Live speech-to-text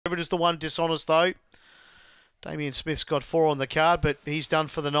It is the one Dishonest, though. Damien Smith's got 4 on the card, but he's done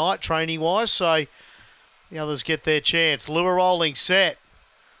for the night, training-wise, so the others get their chance. Lure rolling, set.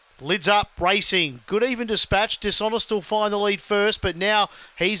 Lids up, racing. Good even dispatch. Dishonest will find the lead first, but now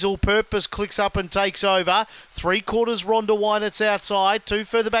He's All Purpose clicks up and takes over. 3/4 Ronda Wine, it's outside. 2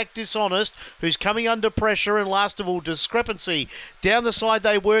 further back, Dishonest, who's coming under pressure, and last of all, Discrepancy. Down the side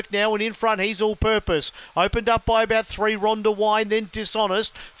they work now, and in front, He's All Purpose. Opened up by about 3, Ronda Wine, then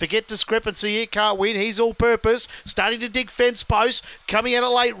Dishonest. Forget Discrepancy, it can't win. He's All Purpose, starting to dig fence post. Coming out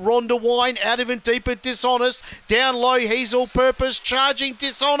of late, Ronda Wine, out even deeper, Dishonest. Down low, He's All Purpose, charging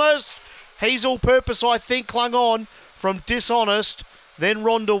Dishonest. He's All Purpose, I think, clung on from Dishonest, then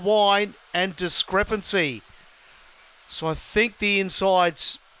Ronda Wine and Discrepancy. So I think the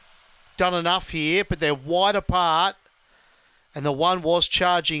inside's done enough here, but they're wide apart, and the one was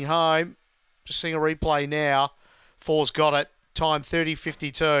charging home. Just seeing a replay now. 4's got it. Time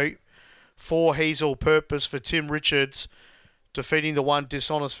 30:52. 4 He's All Purpose for Tim Richards, defeating the 1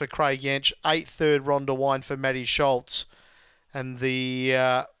 Dishonest for Craig Yench. 8 third Ronda Wine for Matty Schultz, and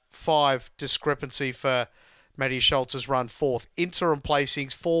the 5 Discrepancy for Matty Schultz has run 4th. Interim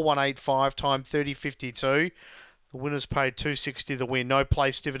placings 4185, time 30:52. The winner's paid $260 the win. No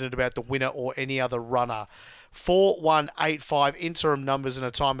place dividend about the winner or any other runner. 4185 interim numbers in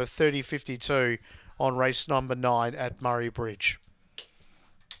a time of 30:52 on race number 9 at Murray-Bridge.